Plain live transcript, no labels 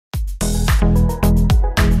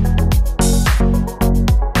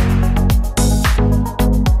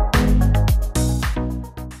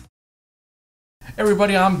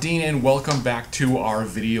Everybody, I'm Dean and welcome back to our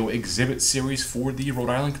video exhibit series for the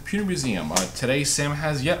Rhode Island Computer Museum. Today Sam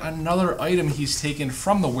has yet another item he's taken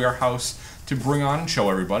from the warehouse to bring on and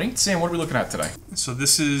show everybody. Sam, what are we looking at today? So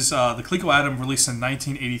this is the Coleco Adam released in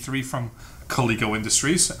 1983 from Coleco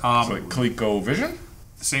Industries. So ColecoVision?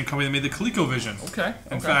 The same company that made the ColecoVision. Okay.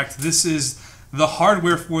 In fact, this is the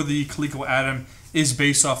hardware for the Coleco Adam is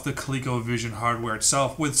based off the ColecoVision hardware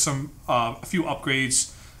itself with some a few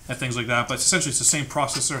upgrades and things like that, but essentially it's the same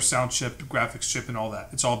processor, sound chip, graphics chip, and all that.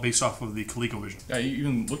 It's all based off of the ColecoVision. Yeah,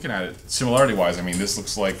 even looking at it, similarity-wise, I mean, this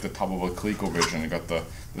looks like the top of a ColecoVision. You got the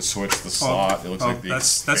switch, the slot. It looks like the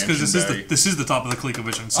that's because this is the top of the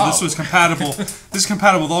ColecoVision. So this was compatible. This is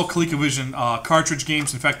compatible with all ColecoVision cartridge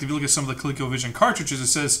games. In fact, if you look at some of the ColecoVision cartridges, it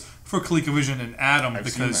says for ColecoVision and Adam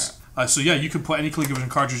because. So yeah, you could put any ColecoVision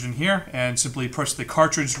cartridge in here and simply press the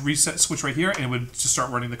cartridge reset switch right here, and it would just start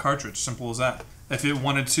running the cartridge. Simple as that. If you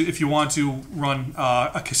wanted to run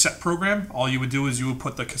a cassette program, all you would do is you would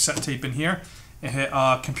put the cassette tape in here and hit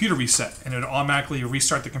computer reset, and it would automatically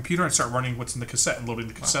restart the computer and start running what's in the cassette and loading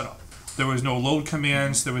the cassette up. There was no load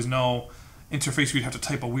commands. There was no interface where you'd have to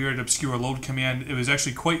type a weird, obscure load command. It was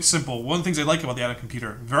actually quite simple. One of the things I like about the Adam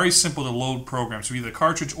computer, very simple to load programs, so either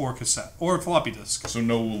cartridge or cassette or a floppy disk. So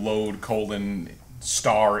no load :*80.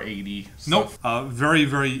 Nope. Very,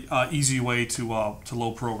 very easy way to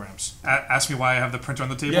load programs. Ask me why I have the printer on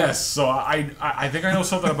the table. Yes, so I think I know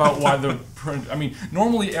something about why the print. I mean,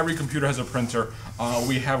 normally every computer has a printer.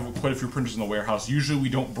 We have quite a few printers in the warehouse. Usually we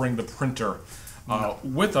don't bring the printer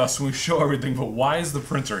with us when we show everything, but why is the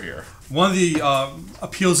printer here? One of the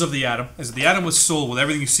appeals of the Adam is that the Adam was sold with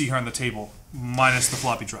everything you see here on the table, minus the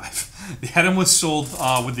floppy drive. The Adam was sold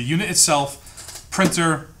with the unit itself,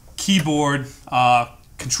 printer, keyboard,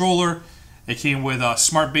 controller. It came with a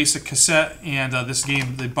Smart Basic cassette and this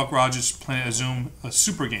game, the Buck Rogers Planet of Zoom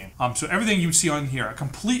super game. So everything you would see on here, a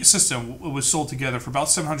complete system, was sold together for about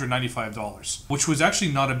 $795, which was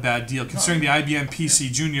actually not a bad deal considering the IBM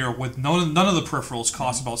PC Junior with none of the peripherals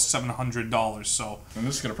cost about $700. So. And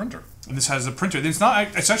this has got a printer. And this has a printer. It's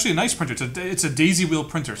actually a nice printer. It's a daisy wheel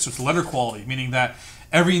printer, so it's letter quality, meaning that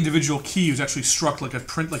every individual key is actually struck like a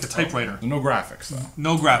typewriter. No graphics, though.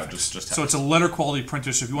 No graphics. So it's a letter quality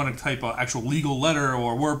printer. So if you want to type an actual legal letter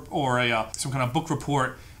or some kind of book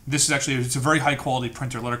report, it's a very high quality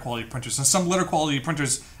printer, letter quality printers. And some letter quality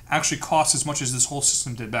printers actually cost as much as this whole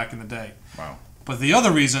system did back in the day. Wow. But the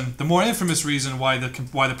other reason, the more infamous reason why the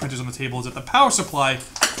printer's on the table is that the power supply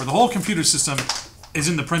for the whole computer system is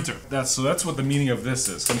in the printer. That's what the meaning of this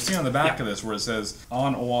is. So I'm seeing on the back of this where it says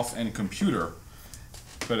on, off, and computer.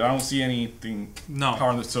 But I don't see anything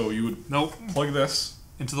powering this, so you would plug this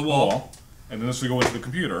into the wall, and then this would go into the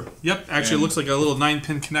computer. Yep, actually it looks like a little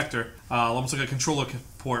 9-pin connector, almost like a controller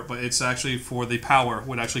port, but it's actually for the power,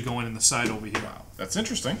 would actually go in the side over here. Wow, that's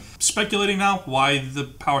interesting. Speculating now why the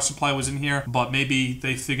power supply was in here, but maybe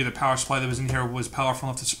they figured the power supply that was in here was powerful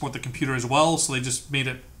enough to support the computer as well, so they just made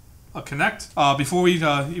it a connect. Before we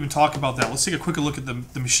even talk about that, let's take a quick look at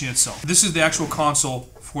the machine itself. This is the actual console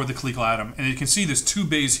for the Coleco Adam, and you can see there's two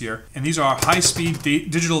bays here, and these are high-speed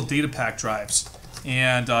digital data pack drives.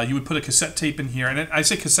 And you would put a cassette tape in here, and I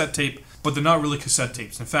say cassette tape, but they're not really cassette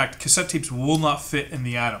tapes. In fact, cassette tapes will not fit in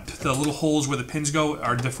the Adam. The little holes where the pins go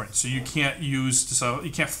are different, so you can't you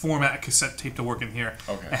can't format a cassette tape to work in here.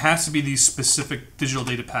 Okay. It has to be these specific digital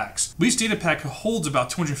data packs. Each data pack holds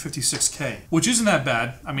about 256K, which isn't that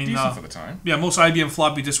bad. I mean, decent for the time. Yeah, most IBM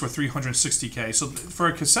floppy disks were 360K, so for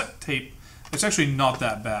a cassette tape, it's actually not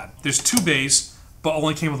that bad. There's two bays, but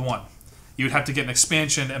only came with one. You would have to get an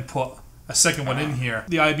expansion and put a second one in here.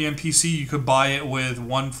 The IBM PC, you could buy it with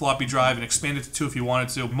one floppy drive and expand it to two if you wanted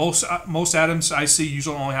to. Most Adams I see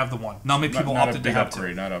usually only have the one. Not many people opted to have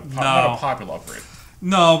upgrade, two. Not a popular upgrade.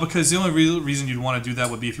 No, because the only real reason you'd want to do that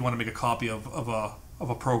would be if you want to make a copy of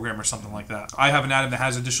a program or something like that. I have an Adam that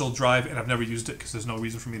has an additional drive, and I've never used it because there's no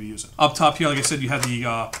reason for me to use it. Up top here, like I said, you have the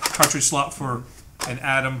cartridge slot for an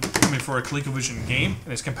Adam coming for a ColecoVision game,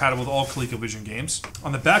 and it's compatible with all ColecoVision games.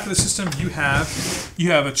 On the back of the system, you have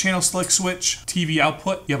a channel select switch, TV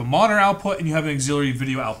output, you have a monitor output, and you have an auxiliary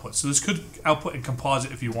video output. So this could output in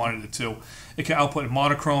composite if you wanted it to. It can output in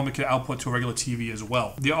monochrome, it can output to a regular TV as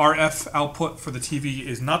well. The RF output for the TV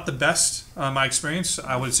is not the best, in my experience.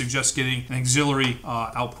 I would suggest getting an auxiliary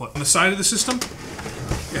output. On the side of the system,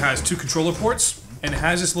 it has two controller ports, and it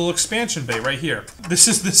has this little expansion bay right here. This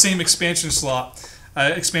is the same expansion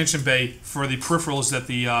bay for the peripherals that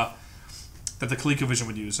the ColecoVision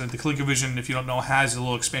would use. And the ColecoVision, if you don't know, has a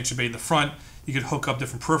little expansion bay in the front. you could hook up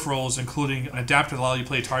different peripherals, including an adapter that allows you to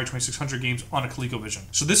play Atari 2600 games on a ColecoVision.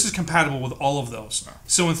 So this is compatible with all of those.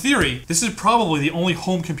 So in theory, this is probably the only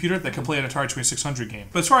home computer that can play an Atari 2600 game.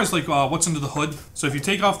 But as far as like what's under the hood, so if you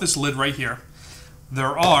take off this lid right here,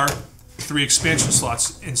 there are 3 expansion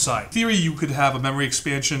slots inside. In theory, you could have a memory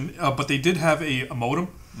expansion, but they did have a modem.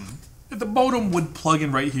 The modem would plug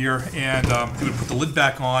in right here, and you would put the lid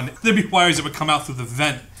back on. There'd be wires that would come out through the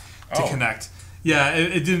vent to connect. Yeah,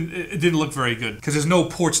 it didn't look very good because there's no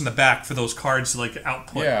ports in the back for those cards to like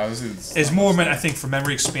output. Yeah, it's more meant, I think, for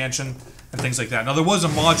memory expansion and things like that. Now there was a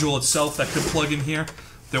module itself that could plug in here.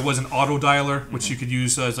 There was an auto dialer which you could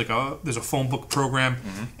use as like there's a phone book program,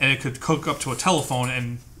 and it could hook up to a telephone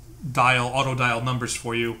and auto dial numbers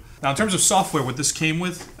for you. Now in terms of software, what this came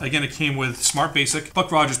with, again, it came with Smart Basic,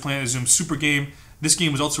 Buck Rogers Planet Zoom Super Game. This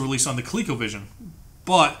game was also released on the ColecoVision,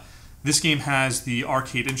 but this game has the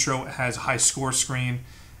arcade intro, it has a high score screen,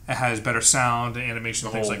 it has better sound, animation,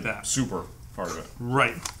 things like that. Super part of it.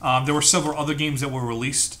 Right. There were several other games that were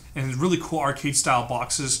released in really cool arcade-style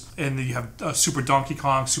boxes, and then you have Super Donkey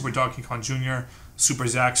Kong Jr., Super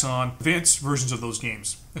Zaxxon, advanced versions of those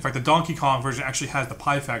games. In fact, the Donkey Kong version actually has the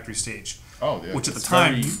Pie Factory stage. Oh, yeah. Which at the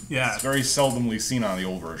time, it's very seldomly seen on the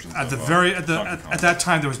old versions. At that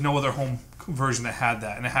time, there was no other home version that had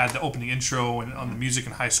that, and it had the opening intro and on the music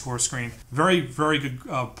and high score screen. Very, very good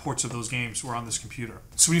ports of those games were on this computer.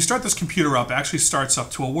 So when you start this computer up, it actually starts up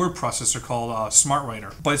to a word processor called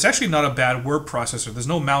SmartWriter. But it's actually not a bad word processor. There's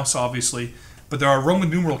no mouse, obviously, but there are Roman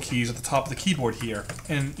numeral keys at the top of the keyboard here.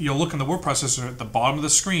 And you'll look in the word processor at the bottom of the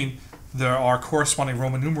screen, there are corresponding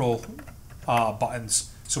Roman numeral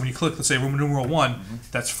buttons. So when you click, let's say, Roman numeral 1,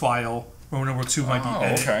 that's File. Roman numeral 2 might be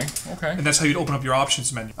Edit. Okay. And that's how you'd open up your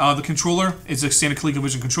options menu. The controller is a standard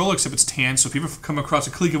ColecoVision controller, except it's tan. So if you ever come across a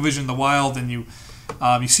ColecoVision in the wild and you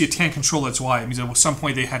see a tan controller, that's why. It means at some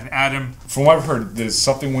point they had an Adam. From what I've heard, there's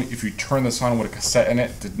something if you turn this on with a cassette in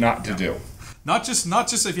it, to do. Not just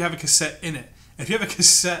if you have a cassette in it. If you have a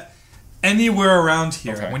cassette anywhere around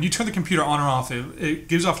here, when you turn the computer on or off, it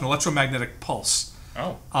gives off an electromagnetic pulse.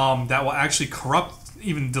 That will actually corrupt,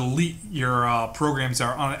 even delete your programs that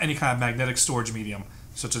are on any kind of magnetic storage medium,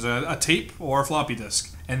 such as a tape or a floppy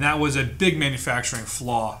disk. And that was a big manufacturing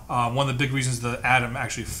flaw. One of the big reasons the Adam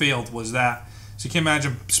actually failed was that. So you can't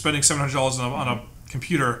imagine spending $700 on a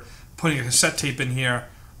computer, putting a cassette tape in here,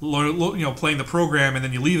 playing the program, and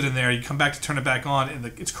then you leave it in there. You come back to turn it back on, and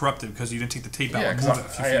it's corrupted because you didn't take the tape out and move it a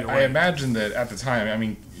few feet away. I imagine that at the time, I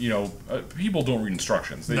mean, people don't read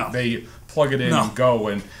instructions. They plug it in and go.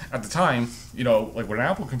 And at the time, like with an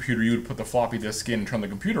Apple computer, you would put the floppy disk in and turn the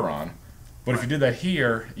computer on. But if you did that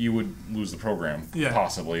here, you would lose the program,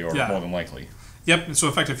 possibly, or more than likely. Yep. And so,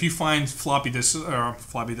 in fact, if you find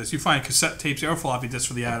you find cassette tapes or floppy disks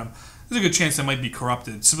for the Adam, there's a good chance they might be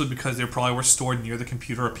corrupted simply because they probably were stored near the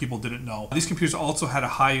computer or people didn't know. These computers also had a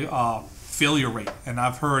high failure rate, and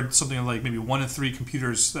I've heard something like maybe 1 in 3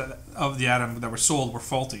 computers of the Adam that were sold were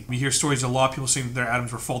faulty. We hear stories of a lot of people saying that their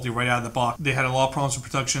Adams were faulty right out of the box. They had a lot of problems with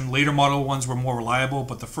production. Later model ones were more reliable,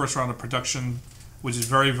 but the first round of production was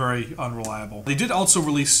very, very unreliable. They did also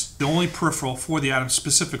release the only peripheral for the Adam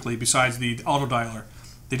specifically, besides the auto dialer.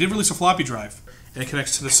 They did release a floppy drive. And it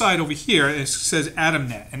connects to the side over here, and it says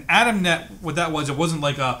AdamNet. And AdamNet, what that was, it wasn't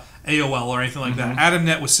like a AOL or anything like that.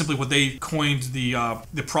 AdamNet was simply what they coined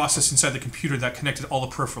the process inside the computer that connected all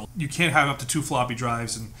the peripherals. You can't have up to 2 floppy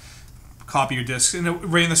drives and copy your disks, and it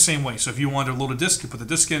ran the same way. So if you wanted to load a disk, you put the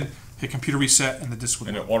disk in, hit computer reset, and the disk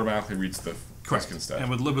would load. And it automatically reads the disk instead.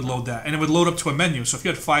 And it would load that. And it would load up to a menu. So if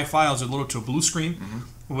you had 5 files, it would load up to a blue screen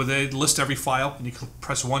where they'd list every file, and you could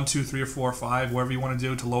press 1, 2, 3, or 4, or 5, whatever you want to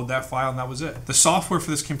do to load that file, and that was it. The software for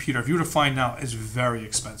this computer, if you were to find now, is very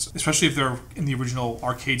expensive, especially if they're in the original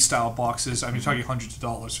arcade-style boxes. I mean, you're talking hundreds of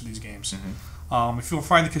dollars for these games. If you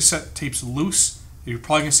find the cassette tapes loose, you're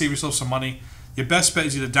probably going to save yourself some money. Your best bet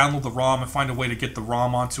is either download the ROM and find a way to get the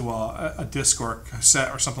ROM onto a disc or a cassette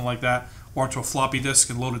or something like that, or onto a floppy disk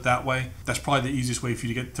and load it that way. That's probably the easiest way for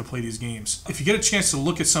you to get to play these games. If you get a chance to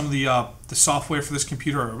look at some of the software for this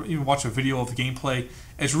computer, or even watch a video of the gameplay,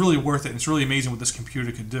 it's really worth it. It's really amazing what this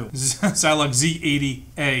computer can do. This Zilog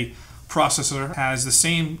Z80A processor has the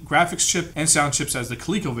same graphics chip and sound chips as the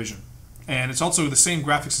ColecoVision, and it's also the same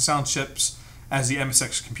graphics and sound chips as the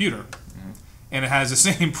MSX computer. And it has the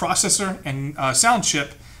same processor and sound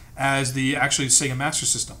chip as the actually Sega Master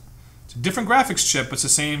System. It's a different graphics chip, but it's the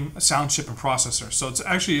same sound chip and processor. So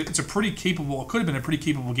it's a pretty capable, it could have been a pretty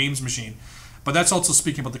capable games machine. But that's also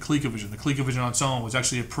speaking about the ColecoVision. The ColecoVision on its own was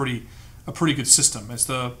actually a pretty good system. A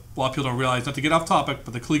lot of people don't realize, not to get off topic,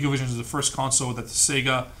 but the ColecoVision is the first console that the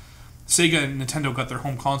Sega Sega and Nintendo got their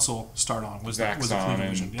home console start on was the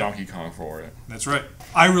ColecoVision. And Donkey Kong for it. That's right.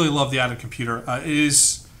 I really love the Adam computer. It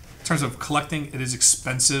is, in terms of collecting, it is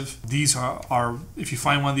expensive. These are if you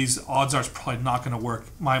find one of these, odds are it's probably not going to work.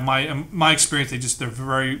 My experience, they're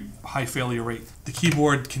very high failure rate. The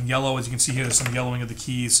keyboard can yellow, as you can see here. There's some yellowing of the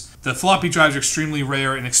keys. The floppy drives are extremely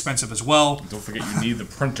rare and expensive as well. Don't forget, you need the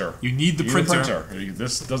printer. You need the printer.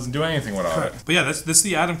 This doesn't do anything without it. But yeah, this is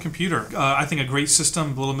the Adam computer. I think a great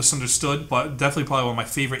system, a little misunderstood, but definitely probably one of my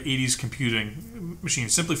favorite 80s computing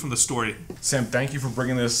machines, simply from the story. Sam, thank you for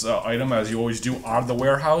bringing this item, as you always do, out of the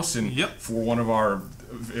warehouse and for one of our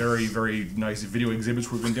very, very nice video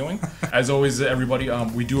exhibits we've been doing. As always, everybody,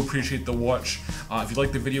 we do appreciate the watch. If you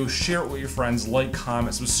like the video, share it with your friends, like,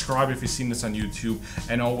 comment, subscribe if you've seen this on YouTube,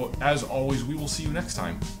 and as always, we will see you next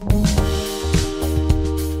time.